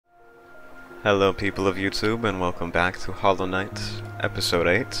Hello people of YouTube and welcome back to Hollow Knight episode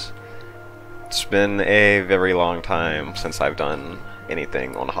 8. It's been a very long time since I've done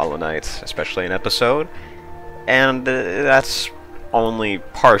anything on Hollow Knight, especially an episode, and that's only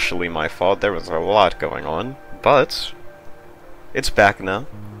partially my fault. There was a lot going on, but it's back now,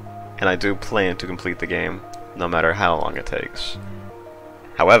 and I do plan to complete the game no matter how long it takes.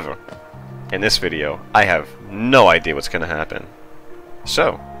 However, in this video, I have no idea what's going to happen.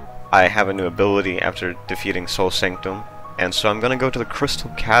 So, I have a new ability after defeating Soul Sanctum, and so I'm going to go to the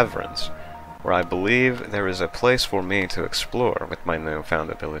Crystal Caverns, where I believe there is a place for me to explore with my newfound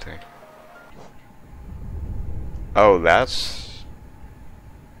ability. Oh, that's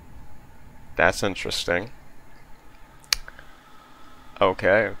interesting.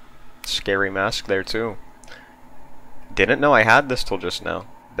 Okay. Scary mask there too. Didn't know I had this till just now.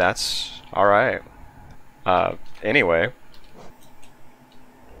 That's alright. Anyway.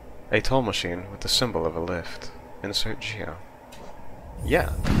 A toll machine with the symbol of a lift. Insert geo.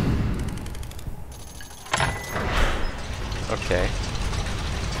 Yeah. Okay.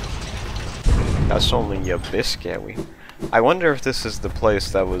 That's only a bit scary. I wonder if this is the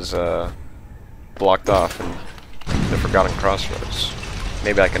place that was blocked off in the Forgotten Crossroads.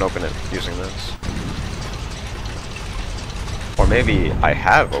 Maybe I can open it using this. Or maybe I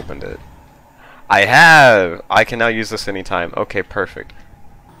have opened it. I have! I can now use this anytime. Okay, perfect.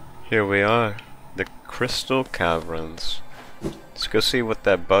 Here we are. The Crystal Caverns. Let's go see what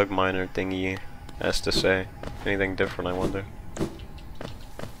that bug miner thingy has to say. Anything different, I wonder.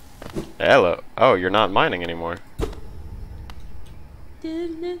 Hello. Oh, you're not mining anymore.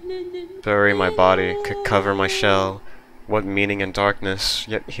 Bury my body, could cover my shell. What meaning in darkness,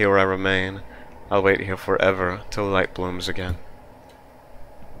 yet here I remain. I'll wait here forever, till light blooms again.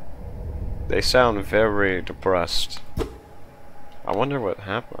 They sound very depressed. I wonder what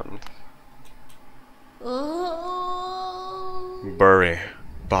happened. Bury,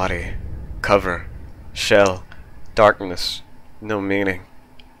 body, cover, shell, darkness, no meaning,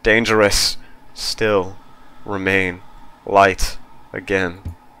 dangerous, still, remain, light,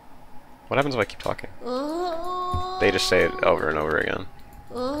 again. What happens if I keep talking? They just say it over and over again.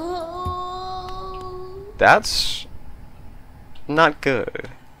 That's not good.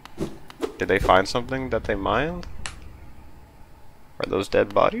 Did they find something that they mined? Are those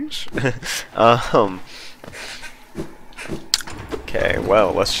dead bodies? Okay,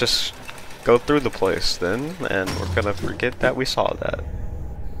 well, let's just go through the place then, and we're gonna forget that we saw that.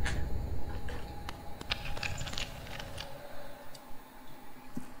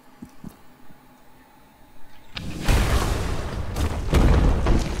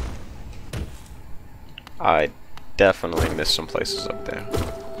 I definitely missed some places up there.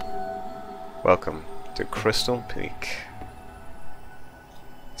 Welcome to Crystal Peak.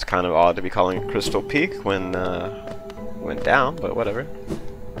 It's kind of odd to be calling it Crystal Peak when went down, but whatever.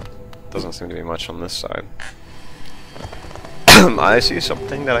 Doesn't seem to be much on this side. I see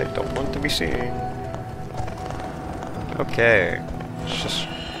something that I don't want to be seeing. Okay, let's just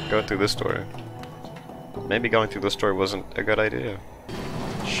go through this door. Maybe going through this door wasn't a good idea.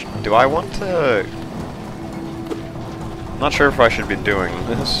 Do I want to... I'm not sure if I should be doing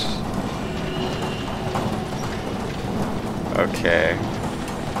this. Okay.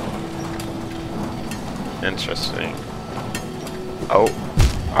 Interesting. Oh,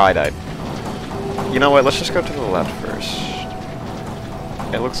 I died. You know what, let's just go to the left first.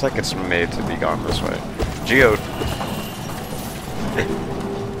 It looks like it's made to be gone this way. Geode.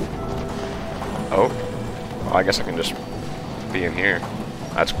 Oh. Well, I guess I can just be in here.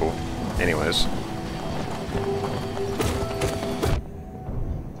 That's cool. Anyways.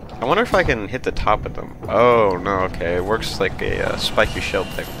 I wonder if I can hit the top of them. Oh, no, okay. It works like a spiky shell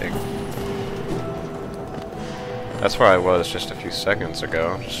type thing. That's where I was just a few seconds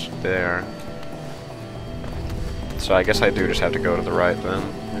ago. Just there. So I guess I do just have to go to the right then.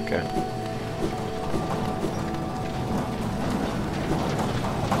 Okay.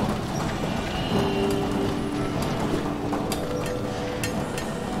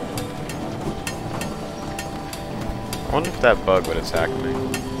 I wonder if that bug would attack me.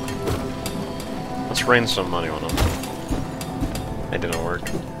 Let's rain some money on him. It didn't work.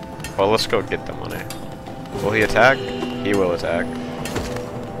 Well, let's go get the money. Will he attack? He will attack.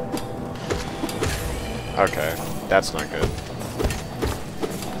 Okay, that's not good.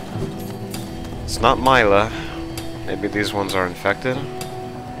 It's not Mila. Maybe these ones are infected?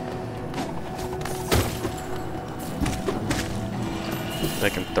 They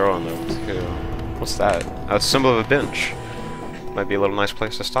can throw on them too. What's that? A symbol of a bench. Might be a little nice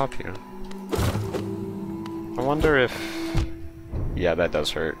place to stop here. I wonder if... Yeah, that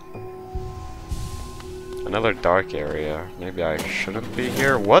does hurt. Another dark area. Maybe I shouldn't be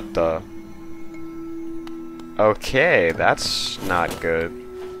here? What the? Okay, that's not good.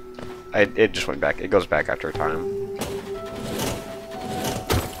 It just went back. It goes back after a time.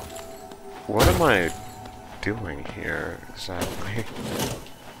 What am I doing here exactly?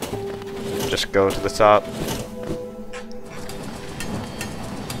 Just go to the top.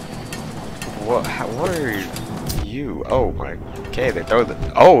 What are you? Oh my. Okay, they throw the.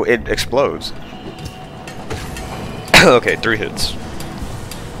 Oh, it explodes. Okay, 3 hits.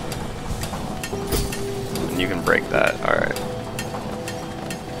 And you can break that. Alright.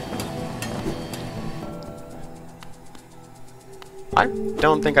 I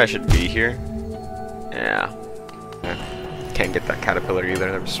don't think I should be here. Yeah. Can't get that caterpillar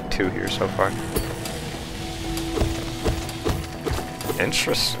either. There's 2 here so far.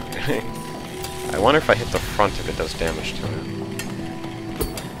 Interesting. I wonder if I hit the front if it does damage to it.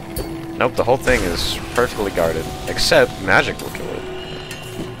 Nope, the whole thing is perfectly guarded. Except magic will kill it.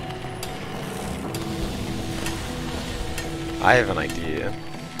 I have an idea.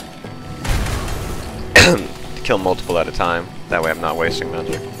 Kill multiple at a time. That way I'm not wasting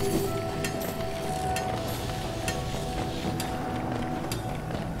magic.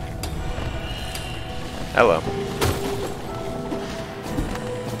 Hello.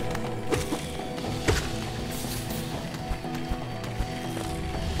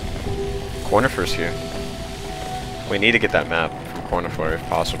 Cornifer's here. We need to get that map from Cornifer if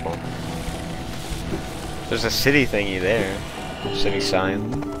possible. There's a city thingy there. City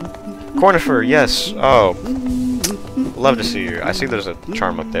sign. Cornifer, yes! Oh. Love to see you. I see there's a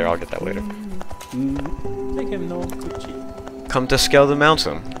charm up there. I'll get that later. Come to scale the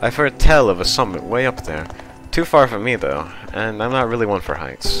mountain. I've heard tell of a summit way up there. Too far from me, though, and I'm not really one for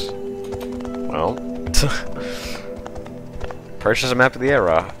heights. Well... Purchase a map of the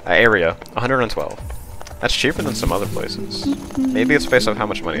area, 112. That's cheaper than some other places. Maybe it's based on how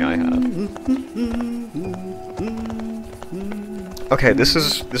much money I have. Okay, this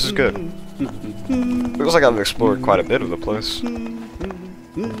is good. Looks like I've explored quite a bit of the place.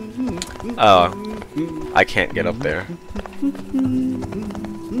 I can't get up there.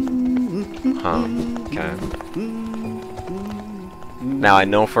 Huh, okay. Now, I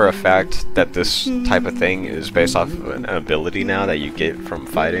know for a fact that this type of thing is based off of an ability now that you get from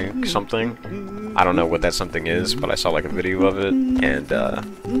fighting something. I don't know what that something is, but I saw like a video of it, and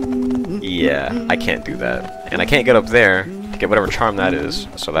yeah, I can't do that. And I can't get up there to get whatever charm that is,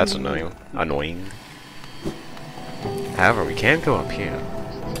 so that's annoying. However, we can go up here,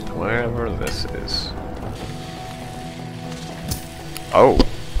 wherever this is. Oh,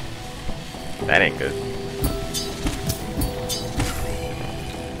 that ain't good.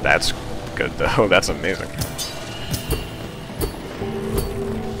 That's good though, that's amazing.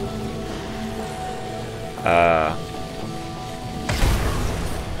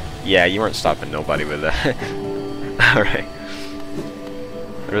 Yeah, you weren't stopping nobody with that. Alright.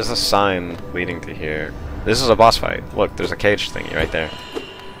 There's a sign leading to here. This is a boss fight. Look, there's a cage thingy right there.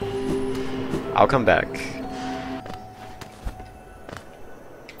 I'll come back.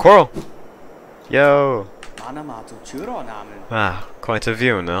 Coral! Yo! Ah, quite a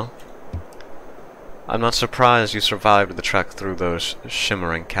view, no? I'm not surprised you survived the trek through those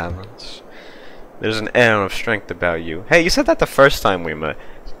shimmering caverns. There's an air of strength about you. Hey, you said that the first time we met.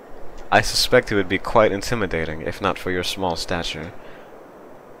 I suspect it would be quite intimidating, if not for your small stature.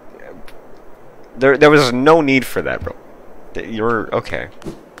 There was no need for that, bro. You're okay.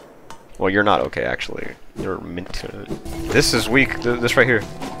 Well, you're not okay, actually. You're meant to... This is weak. This right here.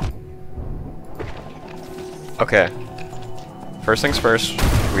 Okay. First things first,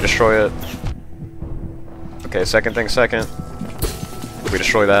 we destroy it. Okay, second thing second. We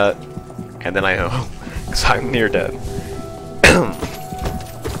destroy that. And then I know, because I'm near dead.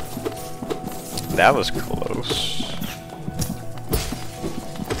 That was close.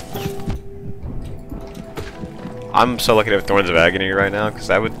 I'm so lucky to have Thorns of Agony right now, because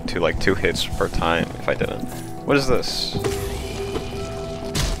that would do like 2 hits per time if I didn't. What is this?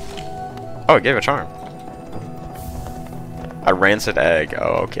 Oh, it gave a charm. A rancid egg.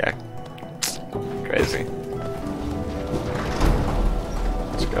 Oh, okay. Crazy.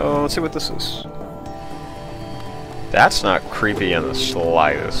 Let's go. Let's see what this is. That's not creepy in the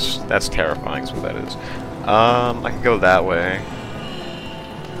slightest. That's terrifying is what that is. I could go that way.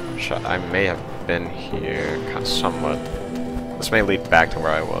 I may have been here somewhat. This may lead back to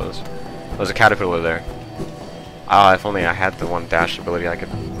where I was. There's a caterpillar there. Ah, if only I had the one dash ability I could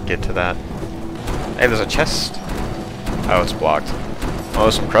get to that. Hey, there's a chest. Oh, it's blocked. Oh,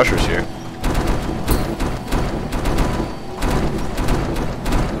 there's some crushers here.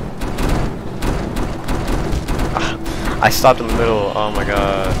 I stopped in the middle. Oh my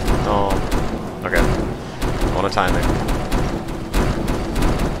god. Oh. Okay. I want to time it.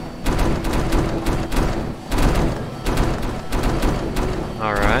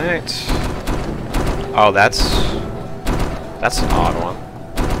 Alright. Oh, that's an odd one.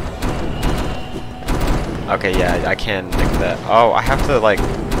 Okay, yeah, I can make that. Oh, I have to like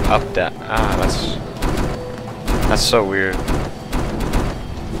up that. Ah, that's so weird.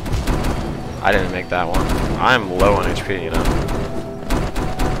 I didn't make that one. I'm low on HP, you know.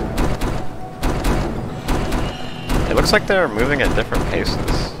 It looks like they're moving at different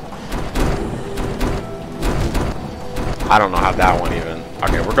paces. I don't know how that one even.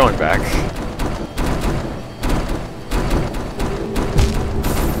 Okay, we're going back.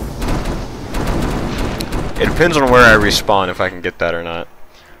 It depends on where I respawn if I can get that or not.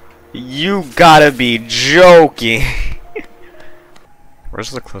 You gotta be joking.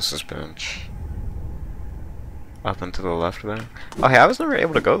 Where's the closest bench? Up and to the left there? Oh hey, I was never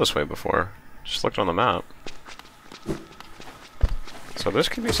able to go this way before. Just looked on the map. So this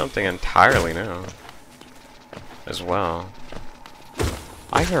could be something entirely new. As well.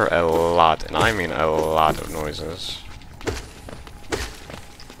 I hear a lot, and I mean a lot of noises.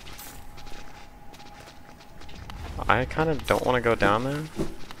 I kind of don't want to go down there.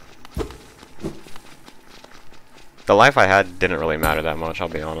 The life I had didn't really matter that much, I'll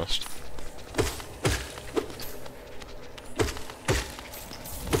be honest.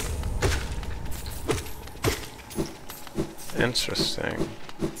 Interesting.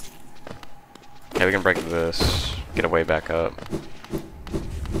 Okay, we can break this. Get a way back up.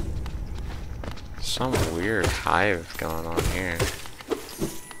 Some weird hive going on here.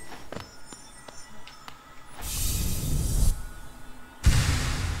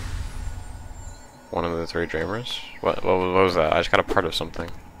 One of the three dreamers? What was that? I just got a part of something.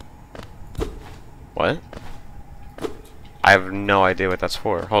 What? I have no idea what that's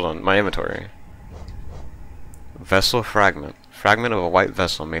for. Hold on, my inventory. Vessel fragment. Fragment of a white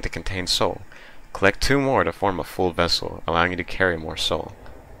vessel made to contain soul. Collect 2 more to form a full vessel, allowing you to carry more soul.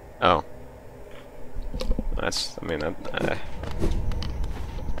 Oh. That's, I mean,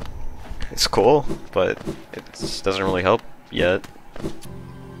 it's cool, but it doesn't really help yet.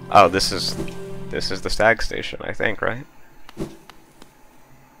 Oh, this is the stag station, I think, right?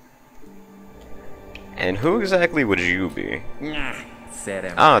 And who exactly would you be?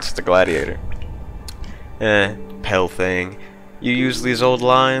 Oh, it's the gladiator. Pale thing. You use these old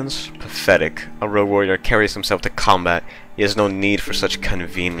lines? Pathetic. A real warrior carries himself to combat. He has no need for such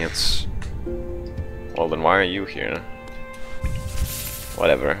convenience. Well, then why are you here?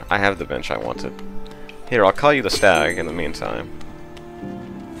 Whatever. I have the bench I wanted. Here, I'll call you the stag in the meantime.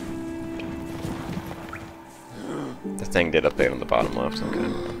 The thing did update on the bottom left, okay.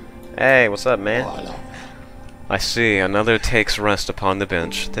 Hey, what's up, man? I see, another takes rest upon the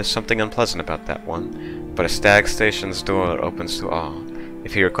bench. There's something unpleasant about that one. But a stag station's door opens to all.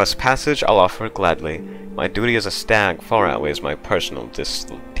 If he requests passage, I'll offer it gladly. My duty as a stag far outweighs my personal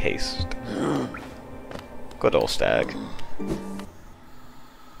distaste. Good old stag.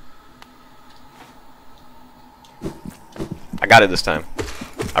 I got it this time.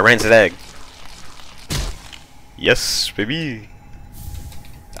 I rented egg. Yes, baby.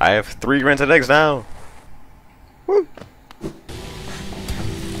 I have 3 rented eggs now. Woo.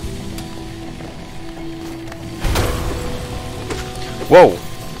 Whoa.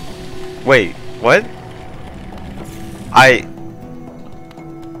 Wait, what?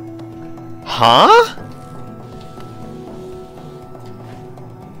 Huh?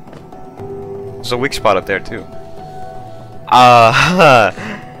 There's a weak spot up there too.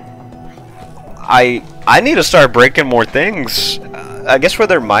 I need to start breaking more things. I guess where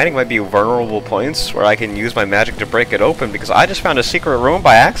they're mining might be vulnerable points where I can use my magic to break it open, because I just found a secret room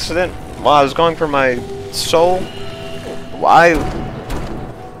by accident while I was going for my soul. Why?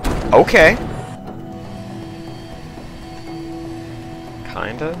 Okay.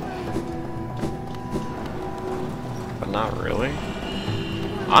 Kinda. But not really.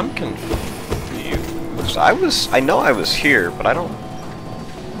 I'm confused. I know I was here, but I don't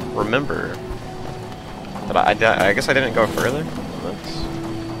remember. But I guess I didn't go further.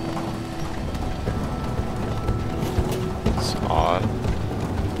 That's odd.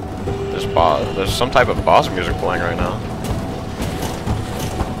 There's some type of boss music playing right now.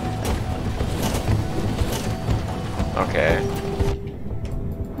 Okay.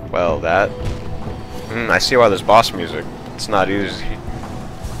 Well, that... I see why there's boss music. It's not easy.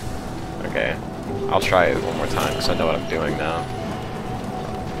 Okay. I'll try it one more time, because I know what I'm doing now.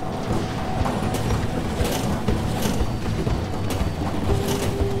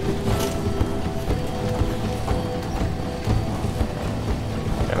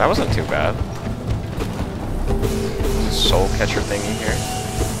 That wasn't too bad. Soul catcher thingy here.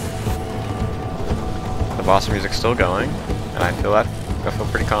 The boss music's still going, and I feel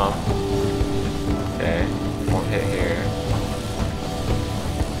pretty calm. Okay, one hit here.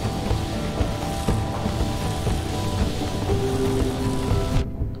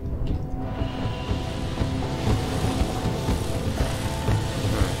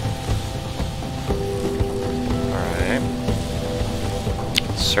 Alright.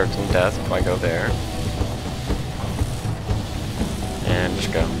 Certain death if I go there. And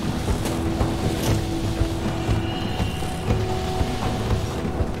just go.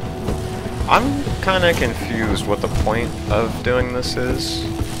 I'm kind of confused what the point of doing this is.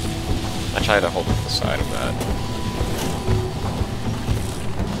 I try to hold to the side of that.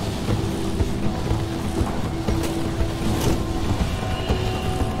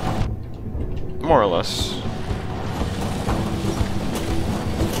 More or less.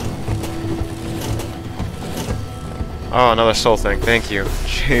 Oh, another soul thing. Thank you.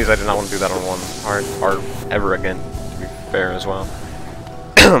 Jeez, I did not want to do that on one heart ever again, to be fair as well.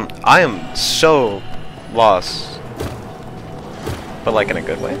 I am so lost. But like in a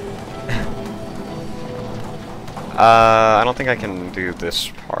good way. I don't think I can do this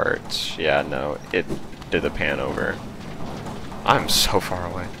part. Yeah, no, it did the pan over. I'm so far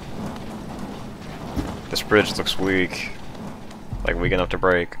away. This bridge looks weak. Like weak enough to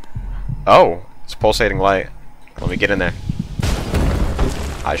break. Oh, it's pulsating light. Let me get in there.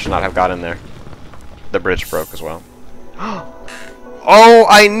 I should not have got in there. The bridge broke as well. Oh,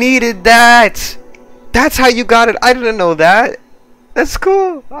 I needed that! That's how you got it. I didn't know that. That's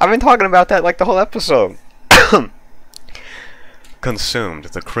cool. I've been talking about that like the whole episode. Consumed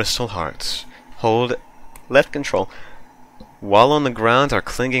the crystal hearts. Hold left control while on the ground or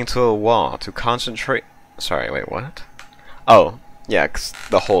clinging to a wall to concentrate. Sorry, wait, what? Oh, yeah, 'cause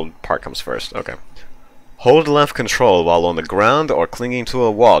the hold part comes first. Okay. Hold left control while on the ground or clinging to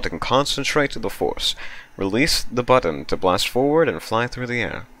a wall to concentrate to the force. Release the button to blast forward and fly through the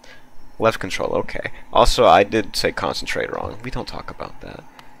air. Left control, okay. Also, I did say concentrate wrong. We don't talk about that.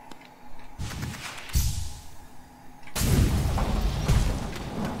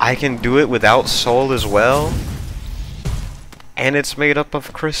 I can do it without soul as well? And it's made up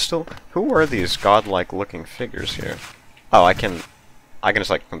of crystal? Who are these godlike looking figures here? Oh, I can just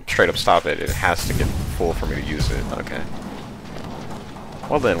like straight up stop it. It has to get full for me to use it. Okay.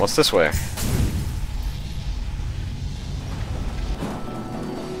 Well then, what's this way?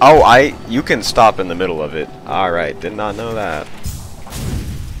 Oh, you can stop in the middle of it. Alright, did not know that.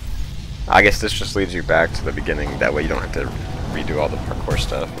 I guess this just leads you back to the beginning. That way you don't have to redo all the parkour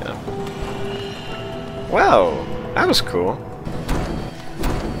stuff, yeah. Wow, that was cool.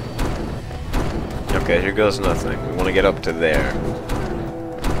 Okay, here goes nothing. We want to get up to there.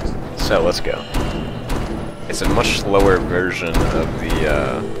 So, let's go. It's a much slower version of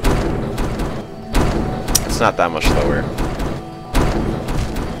the, It's not that much slower.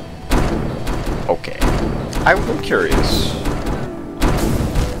 Okay. I'm curious.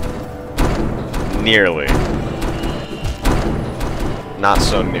 Nearly. Not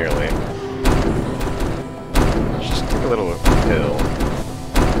so nearly. Just take a little hill.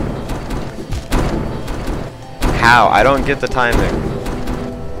 How? I don't get the timing.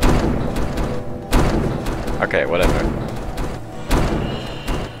 Okay, whatever.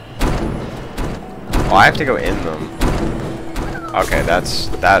 Oh, I have to go in them. Okay, that was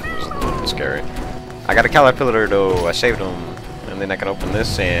a little bit scary. I got a caterpillar though, I saved him. And then I can open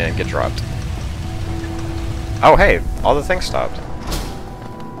this and get dropped. Oh hey, all the things stopped.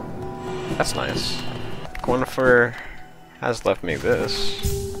 That's nice. Gwynfor has left me this.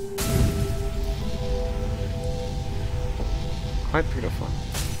 Quite beautiful.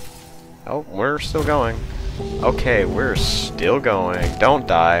 Oh, we're still going. Okay, we're still going. Don't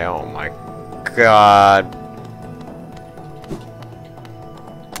die. Oh my god.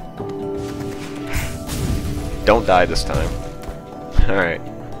 Don't die this time. Alright.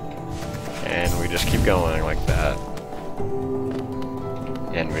 And we just keep going like that.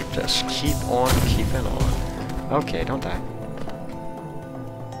 And we just keep on keeping on. Okay, don't die.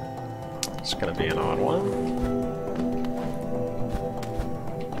 It's gonna be an odd one.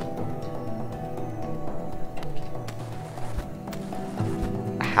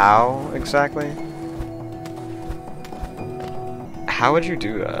 How exactly? How would you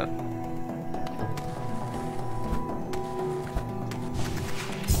do that?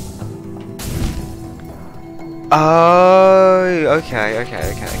 Oh, okay.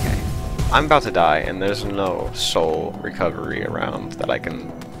 I'm about to die, and there's no soul recovery around that I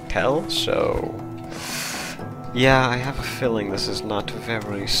can tell, so... Yeah, I have a feeling this is not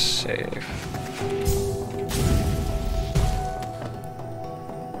very safe.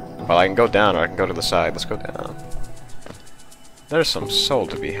 Well, I can go down or I can go to the side. Let's go down. There's some soul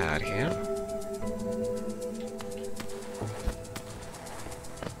to be had here.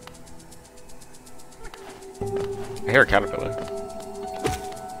 I hear a caterpillar.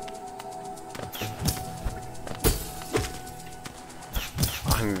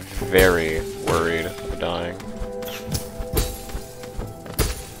 I'm very worried of dying.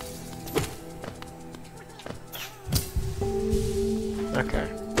 Okay.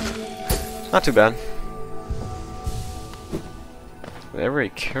 Not too bad. A very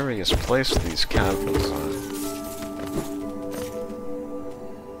curious place these caverns are.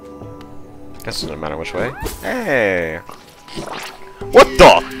 Guess it doesn't matter which way. Hey! What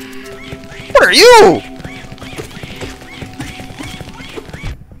the? What are you?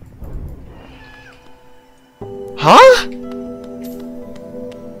 Huh?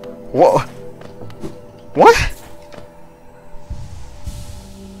 What? What?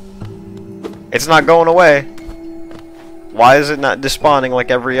 It's not going away. Why is it not despawning like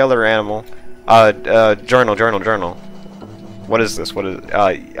every other animal? Journal. What is this? What is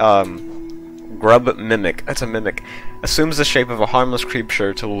Grub Mimic. That's a mimic. Assumes the shape of a harmless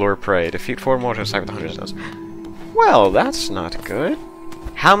creature to lure prey. Defeat 4 more to attack with 100 stones. Well, that's not good.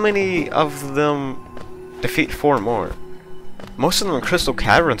 How many of them defeat 4 more? Most of them in Crystal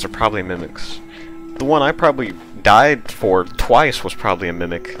Caverns are probably mimics. The one I probably died for twice was probably a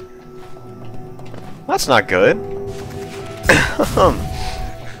mimic. That's not good.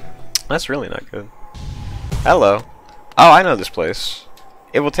 That's really not good. Hello. Oh, I know this place.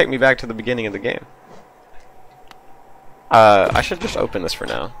 It will take me back to the beginning of the game. I should just open this for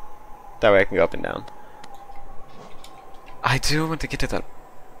now. That way I can go up and down. I do want to get to that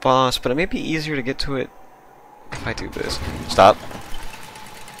boss, but it may be easier to get to it if I do this. Stop.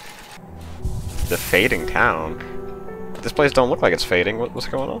 The fading town. This place don't look like it's fading. What's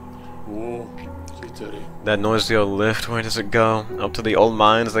going on? That Noisio lift, where does it go? Up to the old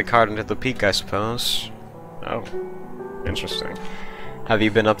mines they carved into the peak, I suppose. Oh. Interesting. Have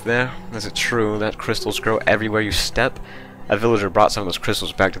you been up there? Is it true that crystals grow everywhere you step? A villager brought some of those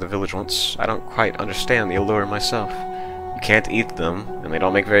crystals back to the village once. I don't quite understand the allure myself. You can't eat them, and they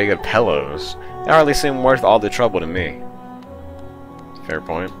don't make very good pillows. They hardly seem worth all the trouble to me. Fair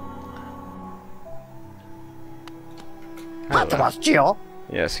point.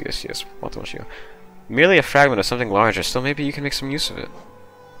 Yes. Merely a fragment of something larger, still maybe you can make some use of it.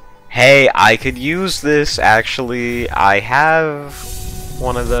 Hey, I could use this, actually. I have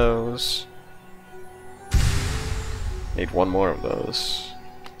one of those. Need one more of those.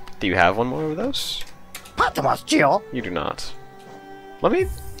 Do you have one more of those? You do not. Let me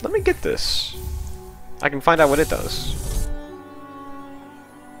get this. I can find out what it does.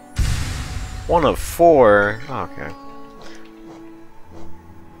 1 of 4. Oh, okay.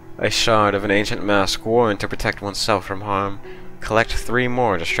 A shard of an ancient mask worn to protect oneself from harm. Collect 3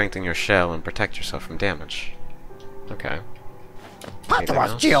 more to strengthen your shell and protect yourself from damage. Okay.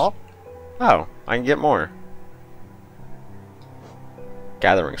 Oh, I can get more.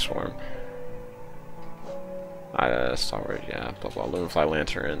 Gathering Swarm. Starward, yeah, blah blah. Lumenfly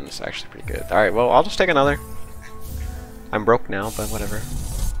Lantern is actually pretty good. Alright, well, I'll just take another. I'm broke now, but whatever.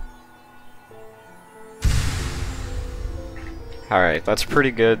 Alright, that's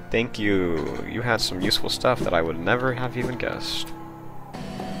pretty good. Thank you. You had some useful stuff that I would never have even guessed.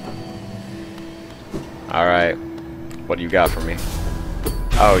 Alright. What do you got for me?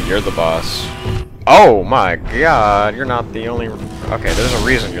 Oh, you're the boss. Oh my god, you're not the only... Okay, there's a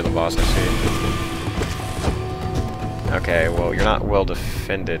reason you're the boss, I see. Okay, well, you're not well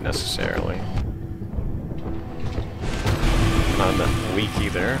defended, necessarily. Not that weak,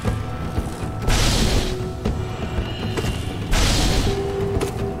 either.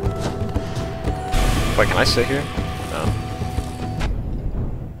 Wait, can I sit here? No.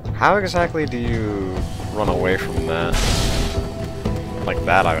 How exactly do you run away from that? Like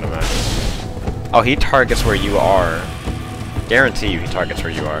that, I would imagine. Oh, he targets where you are. Guarantee you he targets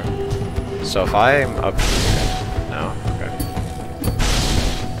where you are. So if I'm up here... No? Okay.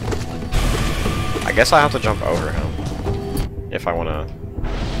 I guess I have to jump over him. If I want to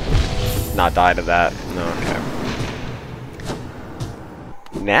not die to that. No, okay.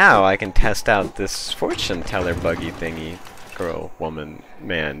 Now I can test out this fortune teller buggy thingy. Girl, woman,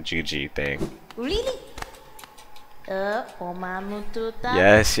 man, GG thing. Really? Yes,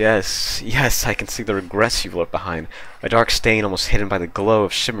 I can see the regrets you've left behind. A dark stain almost hidden by the glow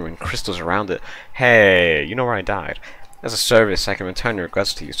of shimmering crystals around it. Hey, you know where I died. As a service, I can return your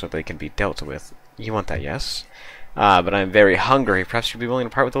regrets to you so they can be dealt with You want that, yes? Ah, but I'm very hungry. Perhaps you'd be willing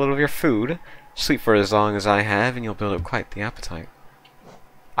to part with a little of your food. Sleep for as long as I have, and you'll build up quite the appetite.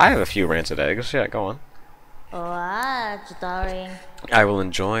 I have a few rancid eggs. Yeah, go on. I will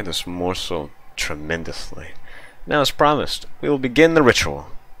enjoy this morsel tremendously. Now, as promised, we will begin the ritual.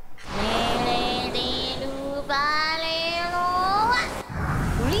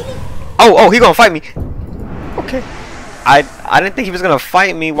 Oh, he gonna fight me. Okay. I didn't think he was gonna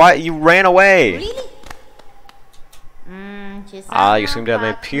fight me. Why you ran away? Really? Ah, you seem to have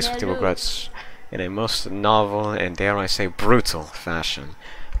made peace with your regrets in a most novel and, dare I say, brutal fashion.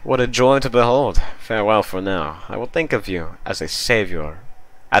 What a joy to behold. Farewell for now. I will think of you as a savior,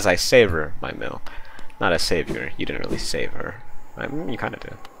 as I savor my mill. Not a savior. You didn't really save her. You kind of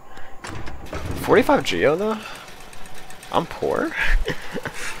did. 45 geo though? I'm poor.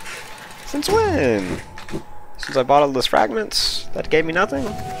 Since when? Since I bought all those fragments that gave me nothing?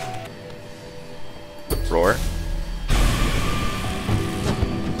 Roar.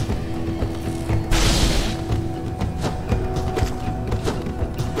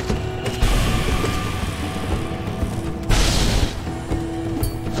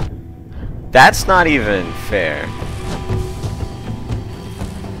 That's not even fair.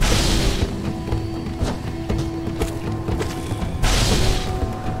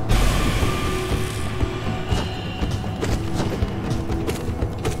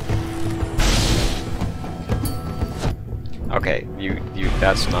 Okay,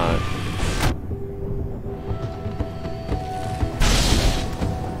 that's not...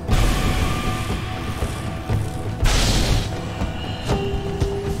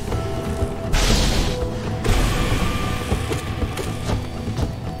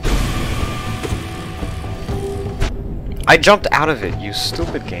 I jumped out of it, you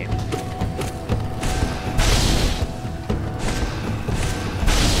stupid game.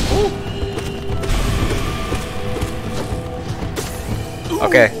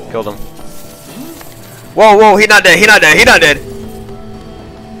 Okay, killed him. Whoa, he's not dead, he's not dead.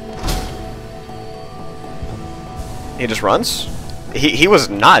 He just runs? He was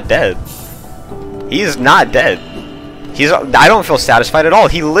not dead. He is not dead. I don't feel satisfied at all.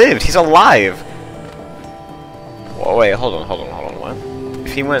 He lived, he's alive. Whoa, wait, hold on, what?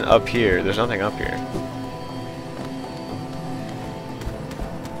 If he went up here, there's nothing up here.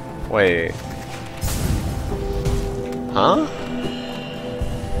 Wait. Huh?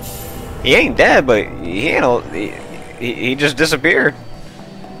 He ain't dead, but he just disappeared.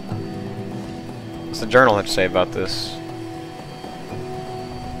 What's the journal have to say about this?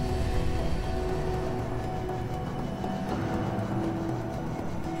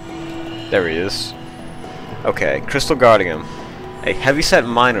 There he is. Okay, Crystal Guardian. A heavyset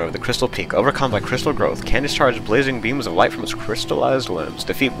miner of the Crystal Peak, overcome by crystal growth, can discharge blazing beams of light from its crystallized limbs.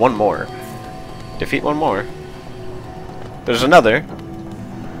 Defeat one more. Defeat one more. There's another.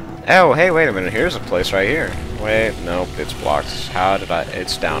 Oh, hey, wait a minute. Here's a place right here. Wait, nope, it's blocked. How did I...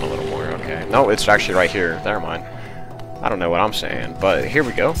 It's down a little more, okay. No, it's actually right here. Never mind. I don't know what I'm saying, but here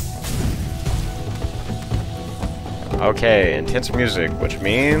we go. Okay, intense music, which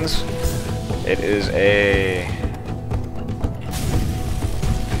means it is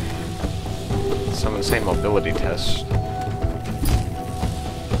some insane mobility test.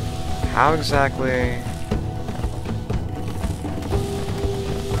 How exactly...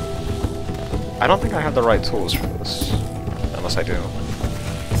 I don't think I have the right tools for this. Unless I do.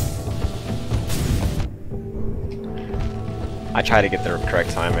 I try to get the correct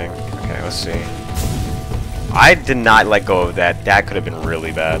timing. Okay, let's see. I did not let go of that. That could have been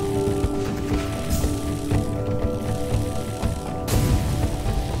really bad.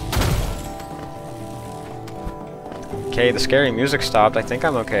 Okay, the scary music stopped. I think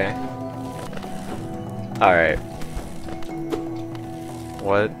I'm okay. Alright.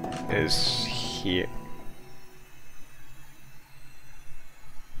 What is here?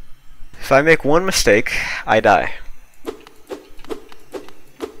 If I make one mistake, I die.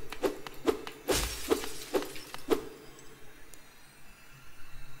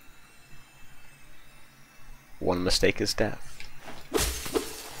 One mistake is death.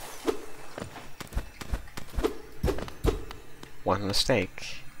 One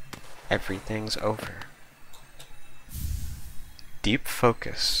mistake, everything's over. Deep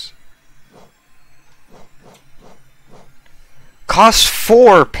focus. Costs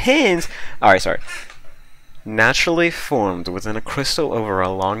 4 pins! Alright, sorry. Naturally formed within a crystal over a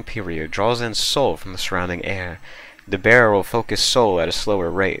long period, draws in soul from the surrounding air. The bearer will focus soul at a slower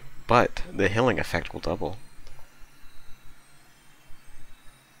rate, but the healing effect will double.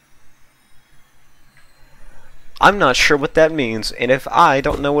 I'm not sure what that means, and if I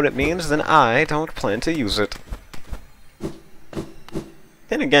don't know what it means, then I don't plan to use it.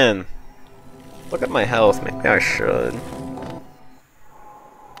 Then again, look at my health, maybe I should.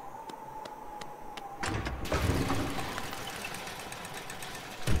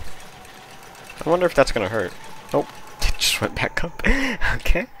 I wonder if that's gonna hurt. Oh, it just went back up.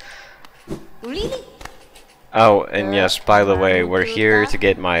 Okay. Oh, and yes, by the way, we're here to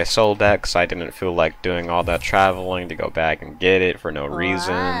get my soul back, because I didn't feel like doing all that traveling to go back and get it for no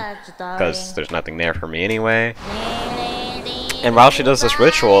reason, because there's nothing there for me anyway. And while she does this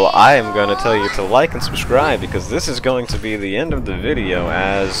ritual, I am going to tell you to like and subscribe, because this is going to be the end of the video,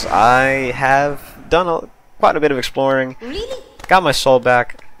 as I have done quite a bit of exploring, got my soul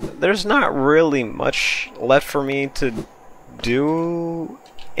back. There's not really much left for me to do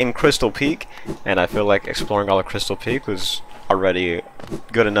in Crystal Peak, and I feel like exploring all of Crystal Peak was already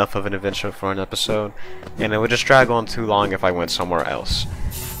good enough of an adventure for an episode, and it would just drag on too long if I went somewhere else.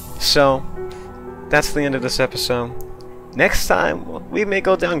 So, that's the end of this episode. Next time, we may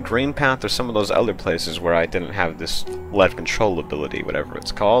go down Green Path or some of those other places where I didn't have this left control ability, whatever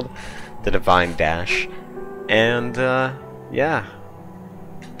it's called, the Divine Dash, and, yeah,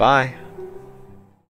 bye.